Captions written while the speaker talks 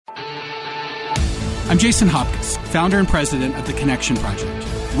I'm Jason Hopkins, founder and president of the Connection Project.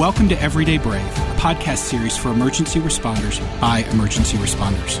 Welcome to Everyday Brave, a podcast series for emergency responders by emergency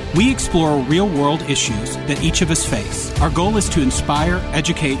responders. We explore real-world issues that each of us face. Our goal is to inspire,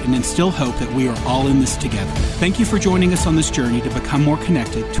 educate, and instill hope that we are all in this together. Thank you for joining us on this journey to become more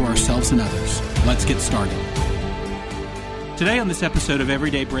connected to ourselves and others. Let's get started. Today on this episode of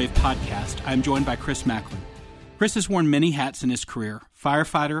Everyday Brave podcast, I'm joined by Chris Macklin. Chris has worn many hats in his career: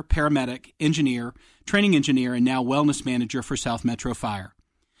 firefighter, paramedic, engineer, training engineer, and now wellness manager for South Metro Fire.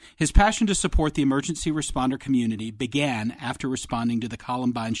 His passion to support the emergency responder community began after responding to the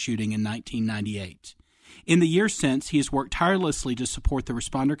Columbine shooting in 1998. In the years since, he has worked tirelessly to support the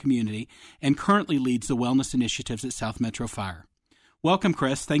responder community and currently leads the wellness initiatives at South Metro Fire. Welcome,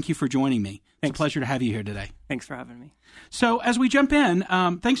 Chris. Thank you for joining me. It's a pleasure to have you here today. Thanks for having me. So as we jump in,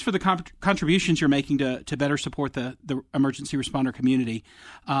 thanks for the contributions you're making to better support the emergency responder community.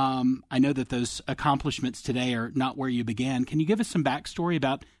 I know that those accomplishments today are not where you began. Can you give us some backstory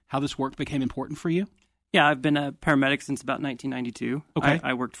about how this work became important for you? Yeah, I've been a paramedic since about 1992. Okay.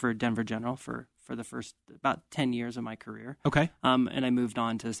 I worked for Denver General for the first about 10 years of my career. Okay. And I moved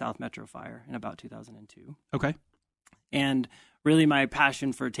on to South Metro Fire in about 2002. Okay. And really my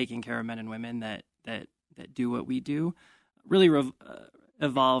passion for taking care of men and women that do what we do really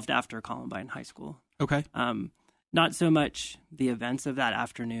evolved after Columbine High School. Okay. Not so much the events of that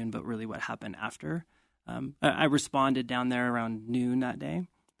afternoon, but really what happened after. I responded down there around noon that day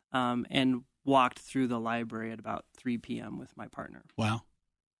and walked through the library at about 3 p.m. with my partner. Wow.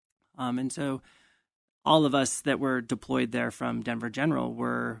 And so all of us that were deployed there from Denver General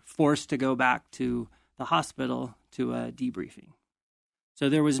were forced to go back to the hospital to a debriefing. So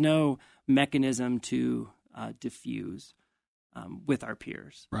there was no mechanism to diffuse with our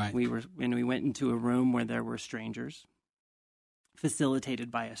peers. Right. We went into a room where there were strangers,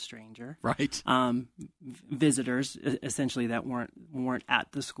 facilitated by a stranger. Right. Visitors essentially that weren't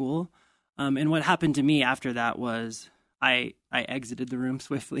at the school. And what happened to me after that was I exited the room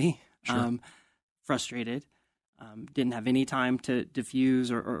swiftly, Sure. Frustrated. Didn't have any time to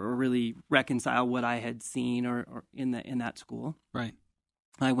diffuse or really reconcile what I had seen or in that school. Right.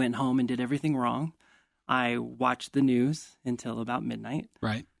 I went home and did everything wrong. I watched the news until about midnight.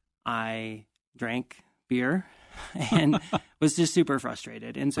 Right. I drank beer and was just super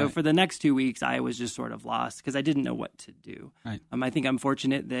frustrated. And so Right. for the next 2 weeks, I was just sort of lost because I didn't know what to do. Right. I think I'm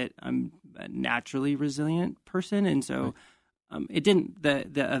fortunate that I'm a naturally resilient person. And so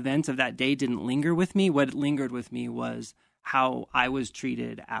the events of that day didn't linger with me. What lingered with me was how I was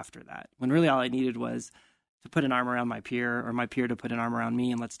treated after that, when really all I needed was to put an arm around my peer or my peer to put an arm around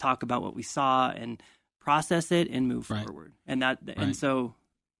me, and let's talk about what we saw and process it and move Right. forward. And so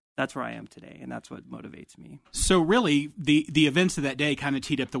that's where I am today, and that's what motivates me. So really, the events of that day kind of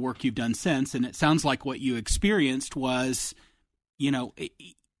teed up the work you've done since, and it sounds like what you experienced was,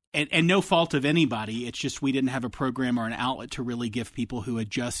 and no fault of anybody. It's just we didn't have a program or an outlet to really give people who had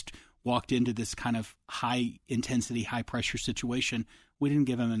just walked into this kind of high intensity, high pressure situation. We didn't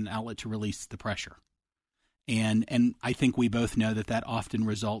give them an outlet to release the pressure. And I think we both know that often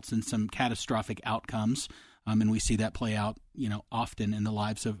results in some catastrophic outcomes. And we see that play out, often in the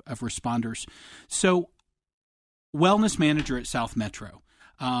lives of responders. So wellness manager at South Metro,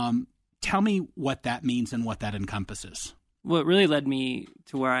 tell me what that means and what that encompasses. What really led me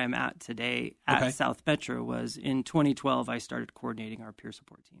to where I'm at today at Okay. South Metro was in 2012, I started coordinating our peer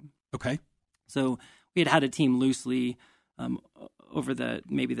support team. Okay. So we had a team loosely over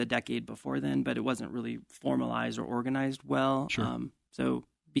maybe the decade before then, but it wasn't really formalized or organized well. Sure. So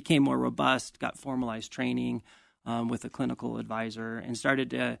became more robust, got formalized training with a clinical advisor, and started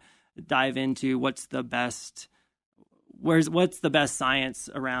to dive into what's the best science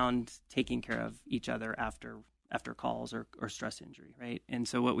around taking care of each other after calls or stress injury, right? And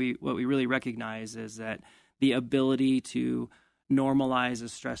so what we really recognize is that the ability to normalize a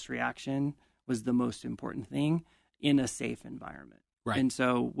stress reaction was the most important thing in a safe environment. Right. And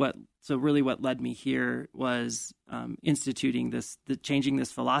so what led me here was instituting changing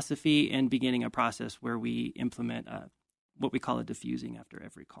this philosophy and beginning a process where we implement what we call a diffusing after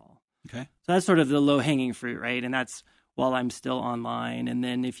every call. Okay. So that's sort of the low-hanging fruit, right? And that's while I'm still online. And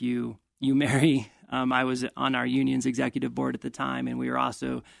then if you marry, I was on our union's executive board at the time, and we were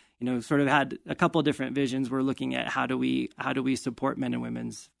also, sort of had a couple of different visions. We're looking at how do we support men and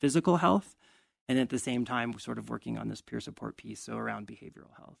women's physical health, and at the same time, we're sort of working on this peer support piece, so around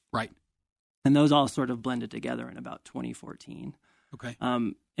behavioral health. Right. And those all sort of blended together in about 2014. Okay.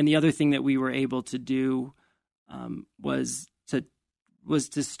 And the other thing that we were able to do was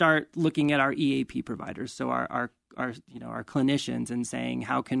to start looking at our EAP providers, so our clinicians, and saying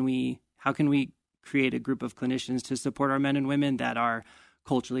how can we create a group of clinicians to support our men and women that are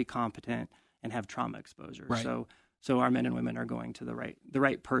culturally competent and have trauma exposure. Right. So our men and women are going to the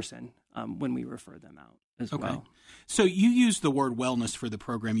right person when we refer them out as well. So you use the word wellness for the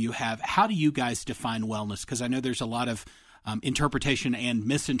program you have. How do you guys define wellness? Because I know there's a lot of interpretation and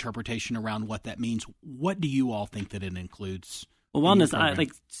misinterpretation around what that means. What do you all think that it includes? Well, wellness,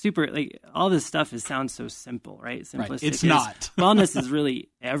 all this stuff sounds so simple, right? Simplistic. Right. It's not. Wellness is really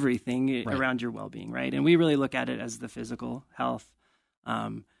everything around your well-being, right? And we really look at it as the physical health.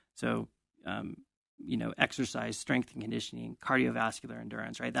 Exercise, strength and conditioning, cardiovascular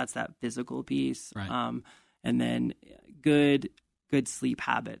endurance, right? That's that physical piece. Right. And then good sleep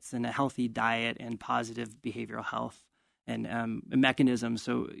habits and a healthy diet and positive behavioral health and mechanisms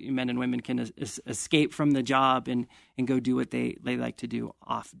so men and women can escape from the job and go do what they like to do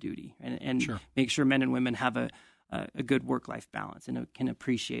off duty and Sure. make sure men and women have a good work-life balance and can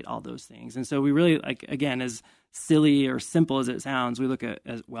appreciate all those things. And so we really, again, as silly or simple as it sounds, we look at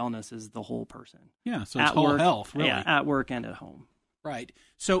as wellness as the whole person. Yeah, so it's whole health, really. Yeah, at work and at home. Right.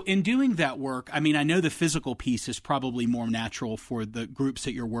 So in doing that work, I mean, I know the physical piece is probably more natural for the groups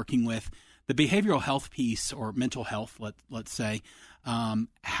that you're working with. The behavioral health piece or mental health, let's say,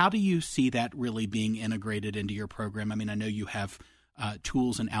 how do you see that really being integrated into your program? I mean, I know you have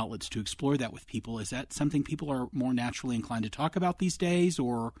tools and outlets to explore that with people. Is that something people are more naturally inclined to talk about these days,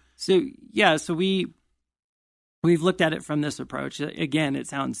 or? So we've looked at it from this approach. Again, it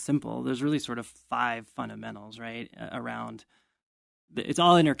sounds simple. There's really sort of 5 fundamentals, right, around. It's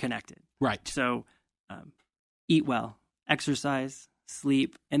all interconnected. Right. So eat well, exercise,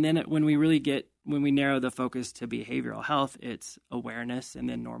 sleep, and then when we narrow the focus to behavioral health, it's awareness and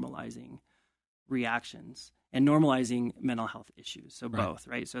then normalizing reactions and normalizing mental health issues. So both,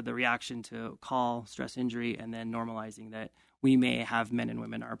 right? So the reaction to call, stress injury, and then normalizing that we may have men and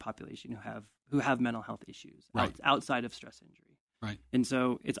women in our population who have mental health issues outside of stress injury. Right. And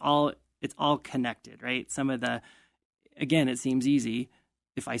so it's all connected, right? Again, it seems easy.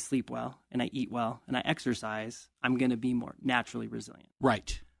 If I sleep well and I eat well and I exercise, I'm going to be more naturally resilient.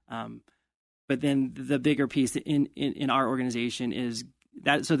 Right. But then the bigger piece in our organization is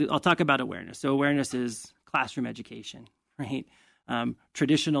that. So I'll talk about awareness. So awareness is classroom education, right?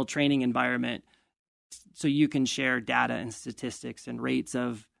 Traditional training environment, so you can share data and statistics and rates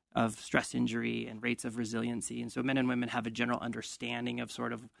of stress injury and rates of resiliency. And so men and women have a general understanding of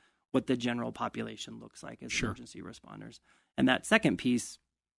sort of what the general population looks like as emergency responders. And that second piece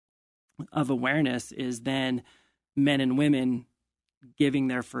of awareness is then men and women giving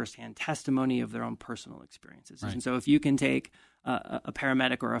their firsthand testimony of their own personal experiences. Right. And so if you can take a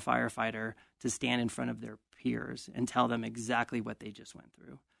paramedic or a firefighter to stand in front of their peers and tell them exactly what they just went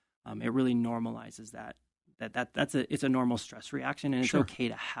through, it really normalizes that it's a normal stress reaction, and it's okay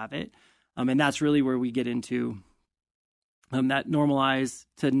to have it. And that's really where we get into that normalize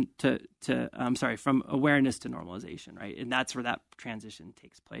from awareness to normalization, right? And that's where that transition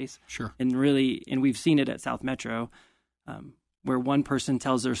takes place. Sure. And we've seen it at South Metro, where one person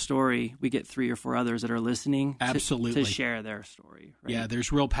tells their story, we get 3 or 4 others that are listening to share their story. Right? Yeah,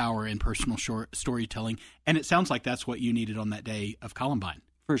 there's real power in personal storytelling. And it sounds like that's what you needed on that day of Columbine.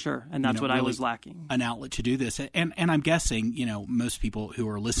 For sure. And that's what really I was lacking. An outlet to do this. And I'm guessing, most people who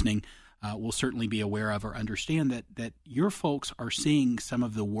are listening will certainly be aware of or understand that your folks are seeing some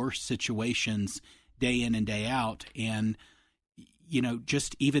of the worst situations day in and day out. And,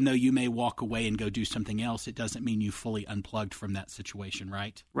 just even though you may walk away and go do something else, it doesn't mean you fully unplugged from that situation,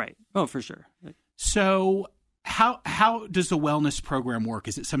 right? Right. Oh, for sure. So how does the wellness program work?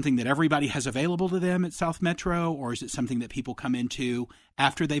 Is it something that everybody has available to them at South Metro, or is it something that people come into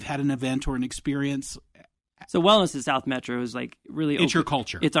after they've had an event or an experience? So wellness at South Metro is really open. It's your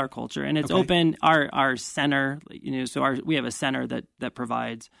culture. It's our culture, and it's open. Our center, we have a center that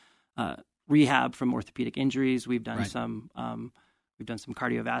provides rehab from orthopedic injuries. We've done some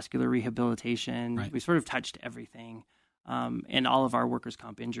cardiovascular rehabilitation. Right. We sort of touched everything, and all of our workers'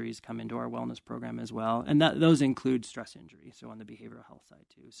 comp injuries come into our wellness program as well, and those include stress injury. So on the behavioral health side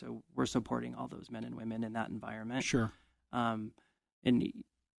too. So we're supporting all those men and women in that environment. Sure. So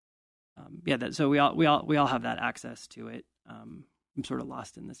we all have that access to it. I'm sort of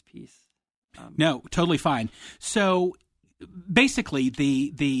lost in this piece. No, totally fine. So basically,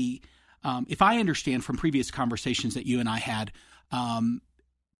 the if I understand from previous conversations that you and I had,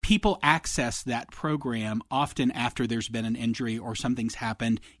 people access that program often after there's been an injury or something's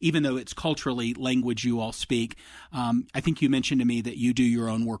happened, even though it's culturally language you all speak. I think you mentioned to me that you do your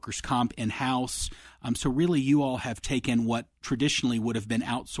own workers' comp in-house. So really you all have taken what traditionally would have been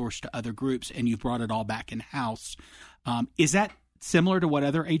outsourced to other groups and you've brought it all back in-house. Is that similar to what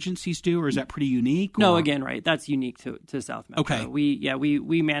other agencies do, or is that pretty unique? No, again, right. That's unique to South Metro. Okay.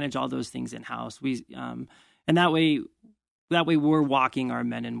 We manage all those things in-house. And that way we're walking our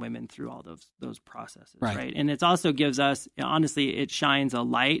men and women through all those processes, right? And it also gives us, honestly, it shines a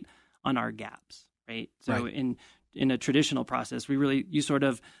light on our gaps, right? So in a traditional process,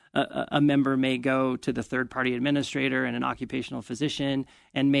 a member may go to the third-party administrator and an occupational physician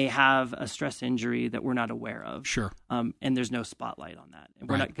and may have a stress injury that we're not aware of. Sure. And there's no spotlight on that. And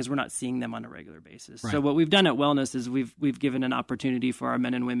we're not seeing them on a regular basis. Right. So what we've done at Wellness is we've given an opportunity for our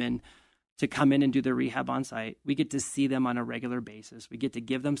men and women to come in and do their rehab on site. We get to see them on a regular basis. We get to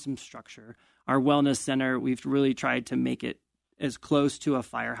give them some structure. Our wellness center, we've really tried to make it as close to a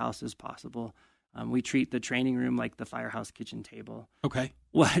firehouse as possible. We treat the training room like the firehouse kitchen table. Okay.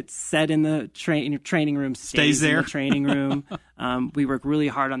 What's said in the training room stays there. In the training room. We work really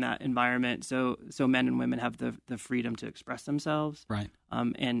hard on that environment so men and women have the freedom to express themselves. Right.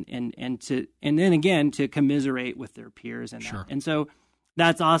 And then again to commiserate with their peers and sure. that. And so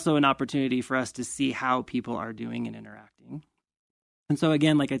that's also an opportunity for us to see how people are doing and interacting. And so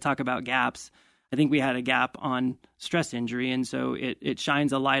again, like I talk about gaps, I think we had a gap on stress injury. And so it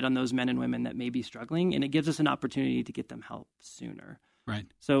shines a light on those men and women that may be struggling, and it gives us an opportunity to get them help sooner. Right.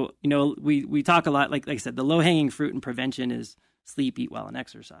 So, we talk a lot, like I said, the low-hanging fruit in prevention is sleep, eat well, and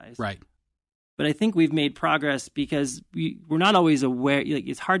exercise. Right. But I think we've made progress because we're not always aware. Like,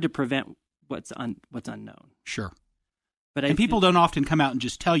 it's hard to prevent what's unknown. Sure. But people don't often come out and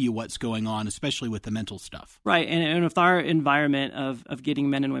just tell you what's going on, especially with the mental stuff. Right. And with our environment of getting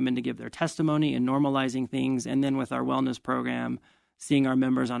men and women to give their testimony and normalizing things, and then with our wellness program, seeing our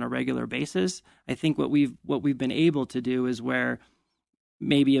members on a regular basis, I think what we've been able to do is where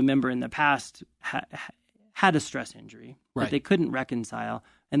maybe a member in the past had a stress injury that they couldn't reconcile,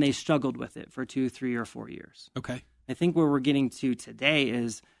 and they struggled with it for 2, 3, or 4 years. Okay. I think where we're getting to today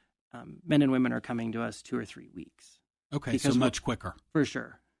is men and women are coming to us 2 or 3 weeks. Okay, so much quicker. For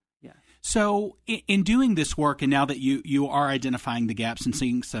sure, yeah. So in doing this work, and now that you are identifying the gaps and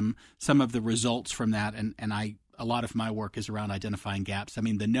seeing some of the results from that, and a lot of my work is around identifying gaps. I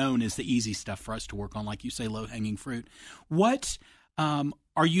mean, the known is the easy stuff for us to work on, like you say, low-hanging fruit. What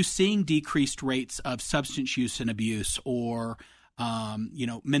are you seeing decreased rates of substance use and abuse, or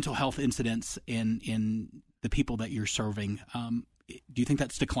mental health incidents in the people that you're serving? Do you think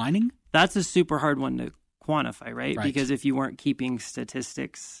that's declining? That's a super hard one to quantify, right? Because if you weren't keeping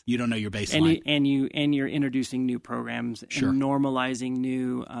statistics, you don't know your baseline, and you're introducing new programs sure. and normalizing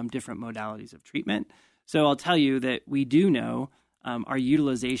new different modalities of treatment. So I'll tell you that we do know our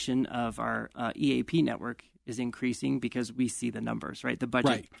utilization of our EAP network is increasing because we see the numbers, right? The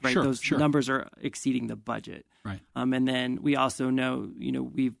budget, right? Sure, Those sure. numbers are exceeding the budget, right? And then we also know,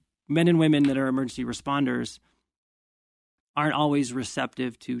 we've men and women that are emergency responders aren't always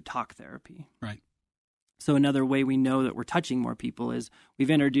receptive to talk therapy, right? So another way we know that we're touching more people is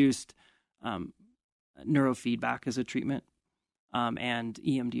we've introduced neurofeedback as a treatment and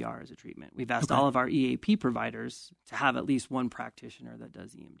EMDR as a treatment. We've asked all of our EAP providers to have at least one practitioner that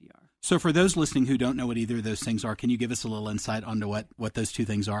does EMDR. So for those listening who don't know what either of those things are, can you give us a little insight onto what those two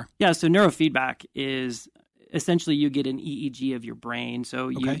things are? Yeah, so neurofeedback is essentially you get an EEG of your brain. So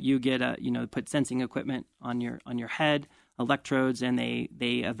you get put sensing equipment on your head, electrodes, and they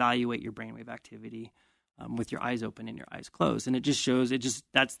evaluate your brainwave activity. With your eyes open and your eyes closed. And it just shows,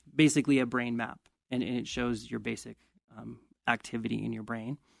 that's basically a brain map. And it shows your basic activity in your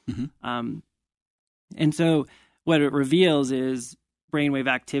brain. Mm-hmm. And so what it reveals is brainwave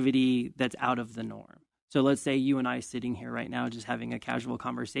activity that's out of the norm. So let's say you and I sitting here right now just having a casual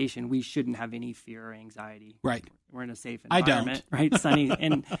conversation. We shouldn't have any fear or anxiety. Right. We're in a safe environment. I don't. Right, Sunny?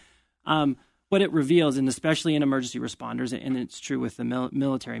 And what it reveals, and especially in emergency responders, and it's true with the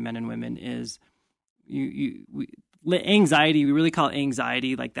military men and women, is anxiety. We really call it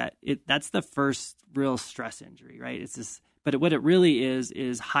anxiety, like that. That's the first real stress injury, right? It's this, but what it really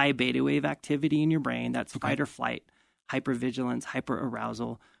is high beta wave activity in your brain. That's fight or flight, hypervigilance,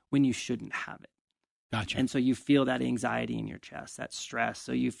 hyperarousal when you shouldn't have it. Gotcha. And so you feel that anxiety in your chest, that stress.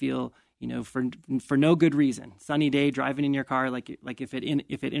 So you feel, for no good reason. Sunny day, driving in your car, like if it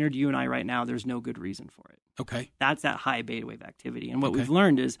entered you and I right now, there's no good reason for it. Okay. That's that high beta wave activity. And what we've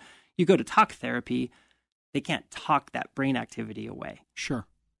learned is you go to talk therapy, they can't talk that brain activity away. Sure.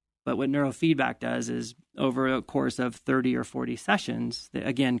 But what neurofeedback does is over a course of 30 or 40 sessions,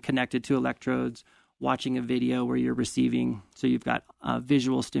 again, connected to electrodes, watching a video where you're receiving, so you've got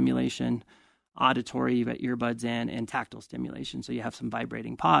visual stimulation, auditory, you've got earbuds in, and tactile stimulation. So you have some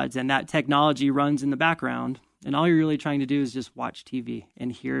vibrating pods, and that technology runs in the background. And all you're really trying to do is just watch TV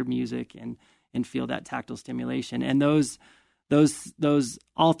and hear music and feel that tactile stimulation. And those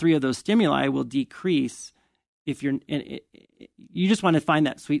all three of those stimuli will decrease if you just want to find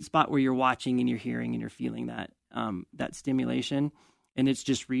that sweet spot where you're watching and you're hearing and you're feeling that stimulation, and it's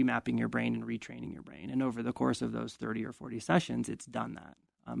just remapping your brain and retraining your brain. And over the course of those 30 or 40 sessions, it's done that.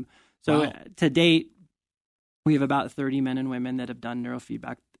 Wow. To date, we have about 30 men and women that have done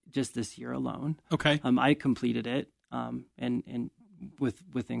neurofeedback just this year alone. Okay. I completed it, and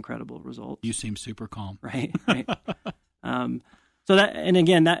with incredible results. You seem super calm. Right. So that, and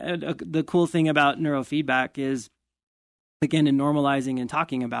again, that the cool thing about neurofeedback is, again, in normalizing and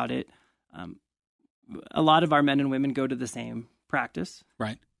talking about it, a lot of our men and women go to the same practice,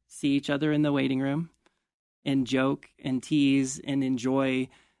 right? See each other in the waiting room, and joke and tease and enjoy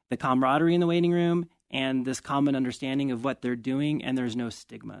the camaraderie in the waiting room and this common understanding of what they're doing, and there's no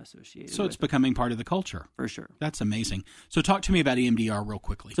stigma associated. So it's becoming part of the culture. For sure. That's amazing. So talk to me about EMDR real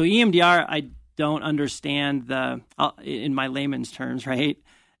quickly. So EMDR, I don't understand in my layman's terms, right,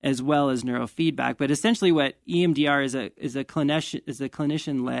 as well as neurofeedback. But essentially, what EMDR is a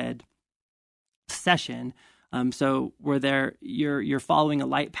clinician-led session. So where you're following a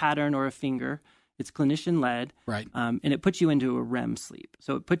light pattern or a finger. It's clinician-led, right? And it puts you into a REM sleep.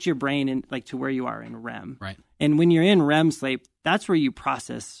 So it puts your brain in to where you are in REM, right? And when you're in REM sleep, that's where you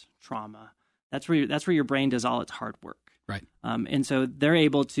process trauma. That's where your brain does all its hard work. Right. And so they're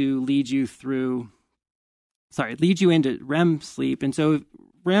able to lead you into REM sleep. And so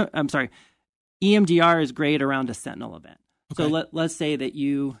EMDR is great around a sentinel event. Okay. So let's say that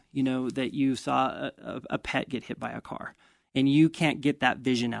you saw a pet get hit by a car, and you can't get that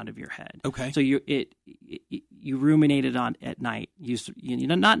vision out of your head. Okay. So you ruminated on at night. You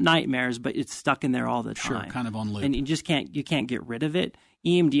not nightmares, but it's stuck in there all the time. Sure, kind of on loop. And you can't get rid of it.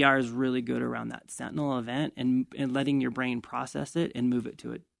 EMDR is really good around that sentinel event and letting your brain process it and move it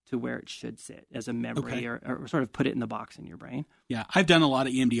to where it should sit as a memory, okay, or sort of put it in the box in your brain. Yeah, I've done a lot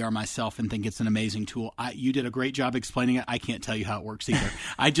of EMDR myself and think it's an amazing tool. You did a great job explaining it. I can't tell you how it works either.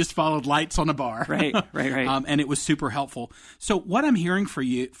 I just followed lights on a bar. Right. And it was super helpful. So what I'm hearing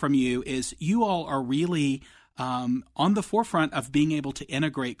from you is you all are really on the forefront of being able to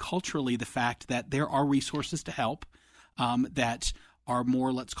integrate culturally the fact that there are resources to help that are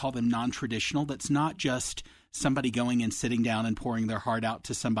more, let's call them non-traditional. That's not just somebody going and sitting down and pouring their heart out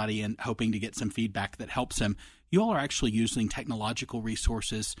to somebody and hoping to get some feedback that helps them. You all are actually using technological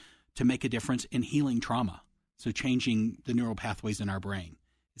resources to make a difference in healing trauma, so changing the neural pathways in our brain.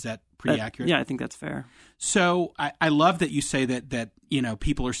 Is that pretty accurate? Yeah, I think that's fair. So I love that you say that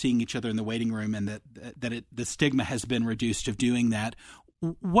people are seeing each other in the waiting room and that the stigma has been reduced of doing that.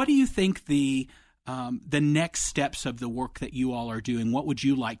 What do you think the next steps of the work that you all are doing? What would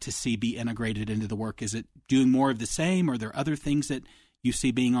you like to see be integrated into the work? Is it doing more of the same? Are there other things that you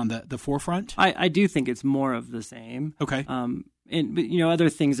see being on the forefront? I do think it's more of the same. Okay. But other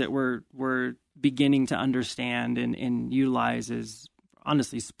things that we're beginning to understand and utilize is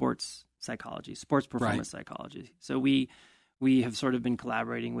honestly sports psychology, sports performance psychology. So we have sort of been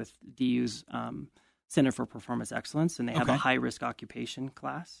collaborating with DU's Center for Performance Excellence, and they have a high-risk occupation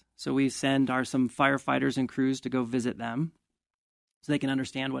class. So we send some firefighters and crews to go visit them so they can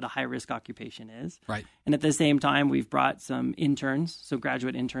understand what a high-risk occupation is. Right. And at the same time, we've brought some interns, so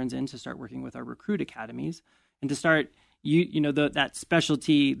graduate interns in to start working with our recruit academies and to start, that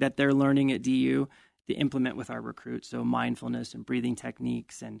specialty that they're learning at DU to implement with our recruits. So mindfulness and breathing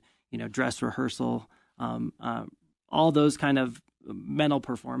techniques and, dress rehearsal, all those kind of mental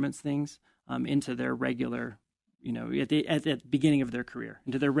performance things into their regular, at the beginning of their career,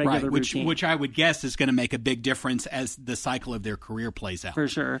 into their regular routine. Which I would guess is going to make a big difference as the cycle of their career plays out. For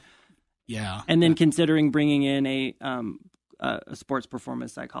sure. Yeah. And then considering bringing in a sports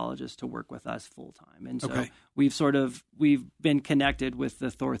performance psychologist to work with us full time. And so we've been connected with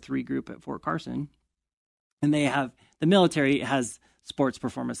the Thor 3 group at Fort Carson, and the military has sports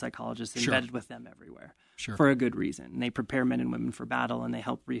performance psychologists embedded with them everywhere. Sure. For a good reason. And they prepare men and women for battle, and they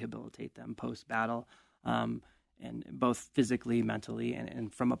help rehabilitate them post-battle, and both physically, mentally,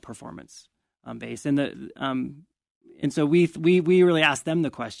 and from a performance base. And so we really asked them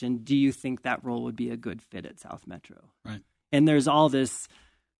the question: do you think that role would be a good fit at South Metro? Right. And there's all this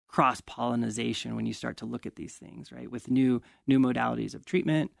cross-pollinization when you start to look at these things, right? With new modalities of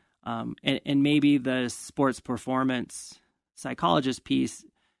treatment, and maybe the sports performance psychologist piece.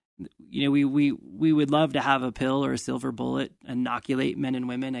 We would love to have a pill or a silver bullet inoculate men and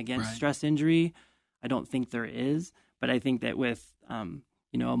women against stress injury. I don't think there is, but I think that with a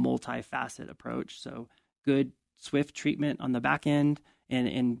multifaceted approach, so good swift treatment on the back end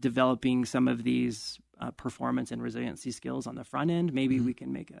and developing some of these performance and resiliency skills on the front end, maybe we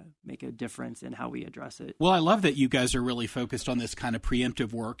can make a difference in how we address it. Well, I love that you guys are really focused on this kind of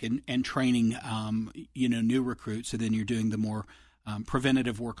preemptive work and training, new recruits, and then you're doing the more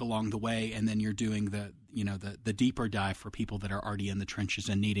preventative work along the way, and then you're doing the deeper dive for people that are already in the trenches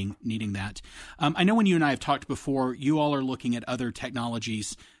and needing that. I know when you and I have talked before, you all are looking at other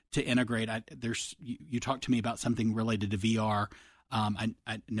technologies to integrate. You talked to me about something related to VR.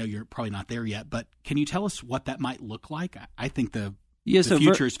 I know you're probably not there yet, but can you tell us what that might look like? I think the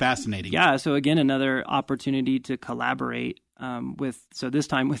future is fascinating. Yeah. So again, another opportunity to collaborate this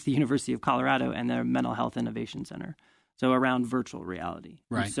time with the University of Colorado and their Mental Health Innovation Center. So around virtual reality.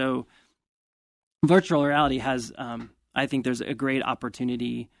 Right. And so virtual reality has, I think there's a great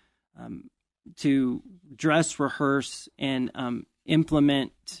opportunity to dress, rehearse, and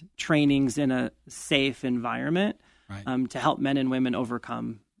implement trainings in a safe environment. Right. To help men and women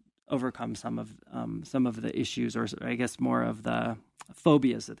overcome some of the issues, or I guess more of the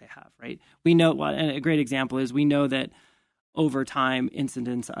phobias that they have. Right. We know, and a great example is we know that over time,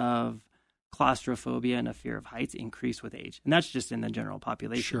 incidents of claustrophobia and a fear of heights increase with age, and that's just in the general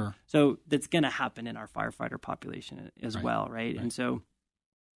population. Sure. So that's going to happen in our firefighter population as well, right? And so,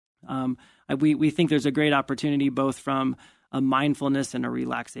 we think there's a great opportunity both from a mindfulness and a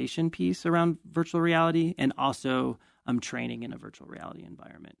relaxation piece around virtual reality, and also training in a virtual reality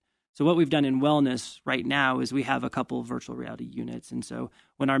environment. So what we've done in wellness right now is we have a couple of virtual reality units. And so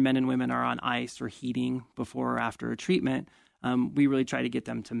when our men and women are on ice or heating before or after a treatment, we really try to get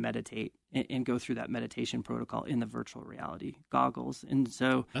them to meditate and go through that meditation protocol in the virtual reality goggles. And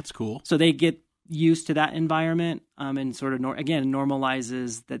so that's cool. So they get used to that environment, and sort of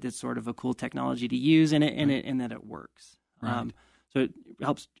normalizes that it's sort of a cool technology to use, and that it works. Right. So it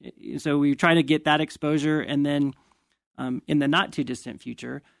helps. So we try to get that exposure, and then in the not too distant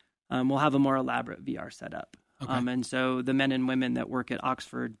future, we'll have a more elaborate VR setup. Okay. And so the men and women that work at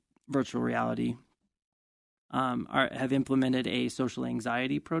Oxford Virtual Reality have implemented a social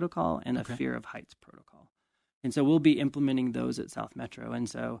anxiety protocol and a fear of heights protocol. And so we'll be implementing those at South Metro. And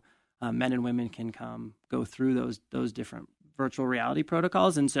so men and women can go through those different virtual reality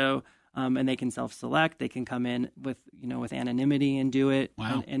protocols. And so and they can self-select. They can come in with anonymity and do it.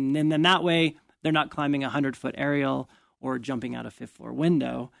 Wow. And then that way they're not climbing a 100-foot aerial or jumping out a 5th-floor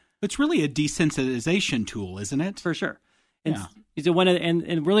window. It's really a desensitization tool, isn't it? For sure. And Yeah. so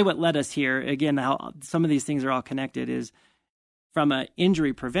and really what led us here, again, how some of these things are all connected, is from an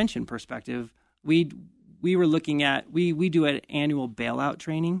injury prevention perspective, we were looking at, we do an annual bailout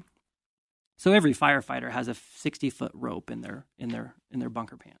training. So every firefighter has a 60-foot rope in their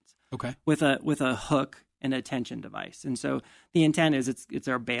bunker pants. Okay. With a hook and a tension device. And so the intent is it's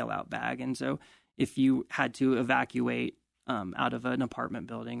our bailout bag. And so if you had to evacuate out of an apartment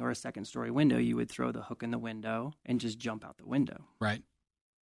building or a second-story window, you would throw the hook in the window and just jump out the window. Right.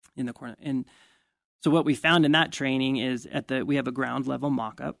 In the corner. And so what we found in that training is we have a ground level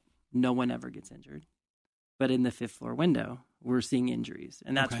mock-up. No one ever gets injured. But in the 5th-floor window, we're seeing injuries.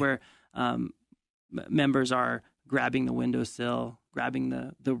 And that's where members are grabbing the windowsill, grabbing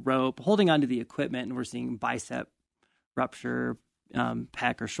the rope, holding onto the equipment, and we're seeing bicep rupture,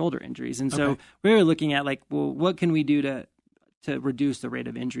 pec or shoulder injuries. And so we were looking at what can we do to reduce the rate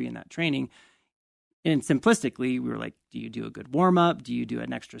of injury in that training? And simplistically, we were like, do you do a good warm-up? Do you do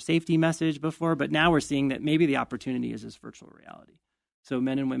an extra safety message before? But now we're seeing that maybe the opportunity is this virtual reality. So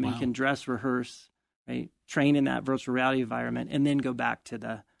men and women can dress, rehearse, right, train in that virtual reality environment, and then go back to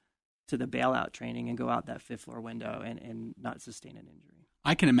the bailout training and go out that 5th-floor window and not sustain an injury.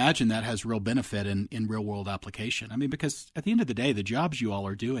 I can imagine that has real benefit in real-world application. I mean, because at the end of the day, the jobs you all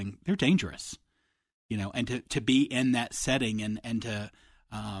are doing, they're dangerous, and to be in that setting and to,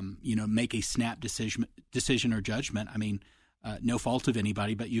 make a snap decision or judgment. I mean, no fault of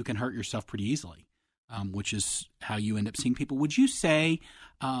anybody, but you can hurt yourself pretty easily, which is how you end up seeing people. Would you say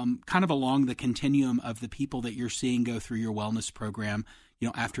kind of along the continuum of the people that you're seeing go through your wellness program,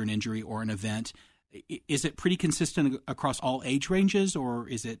 after an injury or an event, is it pretty consistent across all age ranges, or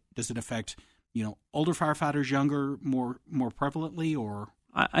does it affect, older firefighters, younger, more prevalently, or?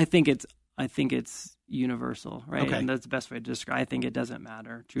 I think it's universal, right? Okay. And that's the best way to describe. I think it doesn't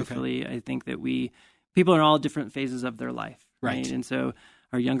matter. Truthfully, I think that people are in all different phases of their life, right? And so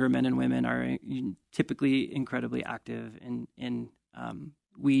our younger men and women are typically incredibly active, and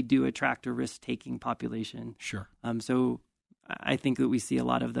we do attract a risk-taking population. Sure. So I think that we see a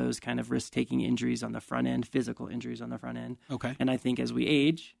lot of those kind of risk-taking injuries on the front end, physical injuries on the front end. Okay. And I think as we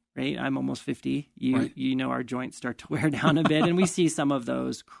age, right, I'm almost 50, Right. Our joints start to wear down a bit, and we see some of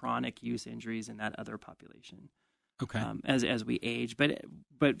those chronic use injuries in that other population. Okay. As we age. But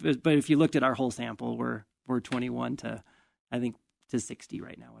if you looked at our whole sample, we're 21 to, I think, to 60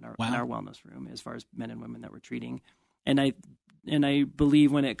 right now in our wellness room as far as men and women that we're treating. And I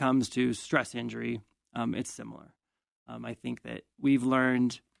believe when it comes to stress injury, it's similar. I think that we've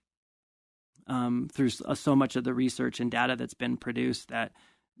learned through so much of the research and data that's been produced that,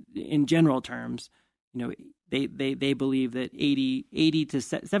 in general terms, they believe that 80 to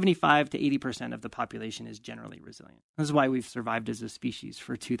 75 to 80% of the population is generally resilient. This is why we've survived as a species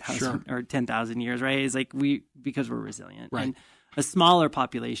for 2,000 or 10,000 years, right? It's like because we're resilient. Right. And a smaller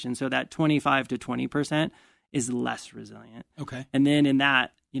population, so that 25 to 20% is less resilient. Okay. And then in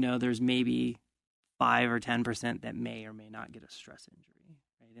that, there's maybe 5 or 10% that may or may not get a stress injury,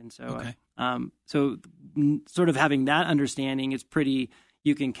 right? And so, so sort of having that understanding is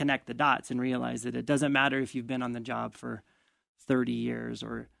you can connect the dots and realize that it doesn't matter if you've been on the job for 30 years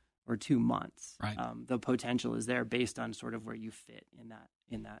or 2 months. Right. The potential is there based on sort of where you fit in that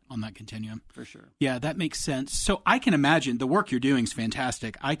on that continuum. For sure. Yeah, that makes sense. So I can imagine the work you're doing is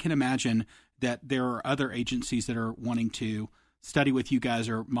fantastic. I can imagine that there are other agencies that are wanting to study with you guys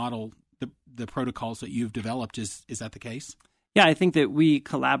or model the protocols that you've developed. Is that the case? Yeah, I think that we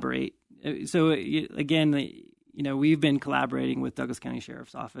collaborate. So again, we've been collaborating with Douglas County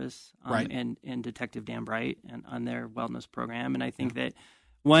Sheriff's Office and Detective Dan Bright on their wellness program. And I think that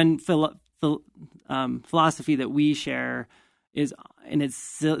one philosophy that we share is, and it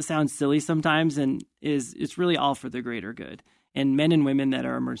sounds silly sometimes, and it's really all for the greater good. And men and women that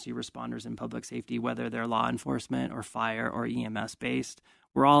are emergency responders in public safety, whether they're law enforcement or fire or EMS based,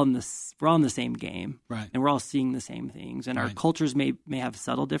 we're all in the same game, right? And we're all seeing the same things. And our cultures may have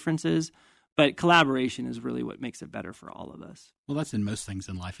subtle differences, but collaboration is really what makes it better for all of us. Well, that's in most things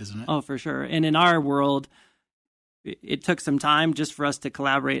in life, isn't it? Oh, for sure. And in our world, it took some time just for us to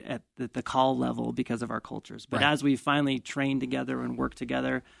collaborate at the call level because of our cultures. But as we finally trained together and worked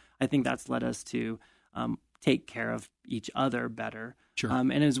together, I think that's led us to take care of each other better. Sure.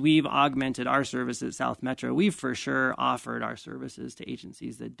 And as we've augmented our service at South Metro, we've for sure offered our services to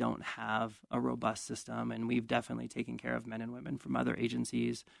agencies that don't have a robust system. And we've definitely taken care of men and women from other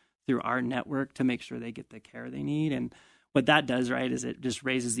agencies through our network to make sure they get the care they need. And what that does, right, is it just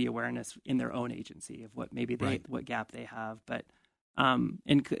raises the awareness in their own agency of what maybe what gap they have. But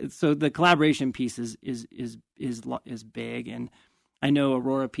and so the collaboration piece is big. And I know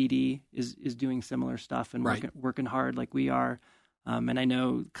Aurora PD is doing similar stuff and working hard like we are. And I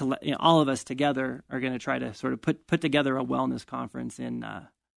know all of us together are going to try to sort of put together a wellness conference in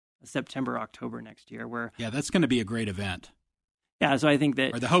September, October next year. That's going to be a great event. Yeah, so I think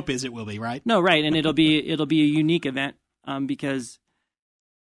that, or the hope is it will be, right? No, right, and it'll be a unique event because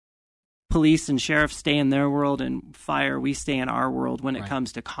police and sheriffs stay in their world, and fire, we stay in our world when it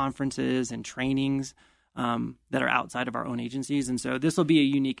comes to conferences and trainings that are outside of our own agencies. And so this will be a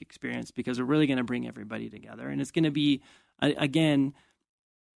unique experience because we're really going to bring everybody together, and it's going to be it's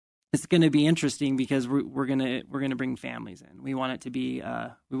going to be interesting because we're going to bring families in. We want it to be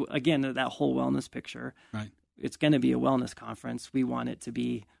again that whole wellness picture. Right. It's going to be a wellness conference. We want it to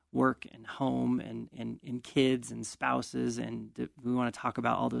be work and home and kids and spouses, and we want to talk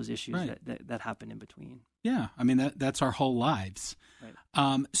about all those issues that happen in between. Yeah, I mean that's our whole lives. Right.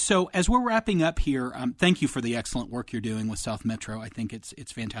 So as we're wrapping up here, thank you for the excellent work you're doing with South Metro. I think it's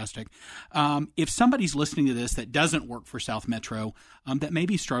fantastic. If somebody's listening to this that doesn't work for South Metro, that may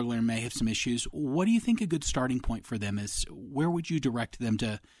be struggling or may have some issues, what do you think a good starting point for them is? Where would you direct them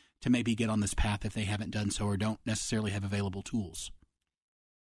to maybe get on this path if they haven't done so or don't necessarily have available tools?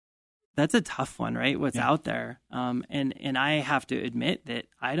 That's a tough one, right? What's out there. And I have to admit that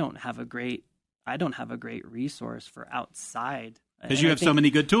I don't have a great resource for outside. Because you have so many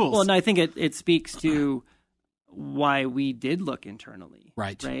good tools. Well, no, I think it speaks to why we did look internally.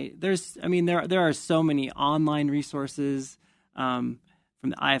 Right. There are so many online resources from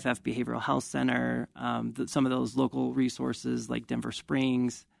the IFF Behavioral Health Center, some of those local resources like Denver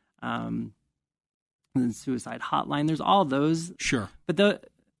Springs, and the suicide hotline. There's all those. Sure. But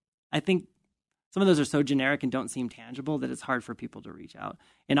I think some of those are so generic and don't seem tangible that it's hard for people to reach out.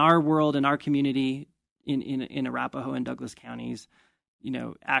 In our world, in our community, in Arapahoe and Douglas counties,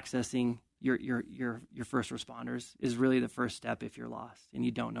 accessing your first responders is really the first step if you're lost and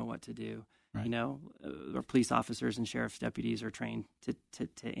you don't know what to do. Right. Our police officers and sheriff's deputies are trained to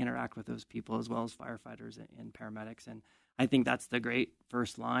interact with those people as well as firefighters and paramedics. And I think that's the great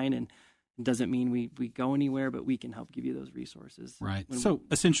first line. And it doesn't mean we go anywhere, but we can help give you those resources. Right. So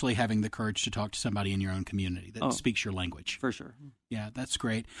essentially having the courage to talk to somebody in your own community that speaks your language. For sure. Yeah, that's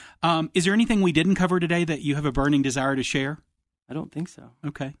great. Is there anything we didn't cover today that you have a burning desire to share? I don't think so.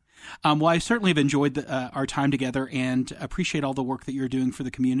 Okay. Well, I certainly have enjoyed our time together and appreciate all the work that you're doing for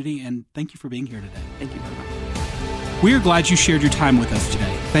the community, and thank you for being here today. Thank you very much. We are glad you shared your time with us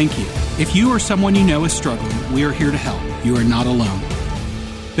today. Thank you. If you or someone you know is struggling, we are here to help. You are not alone.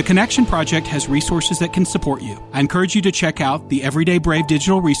 The Connection Project has resources that can support you. I encourage you to check out the Everyday Brave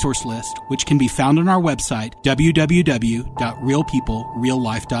digital resource list, which can be found on our website,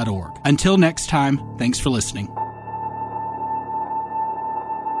 www.realpeoplereallife.org. Until next time, thanks for listening.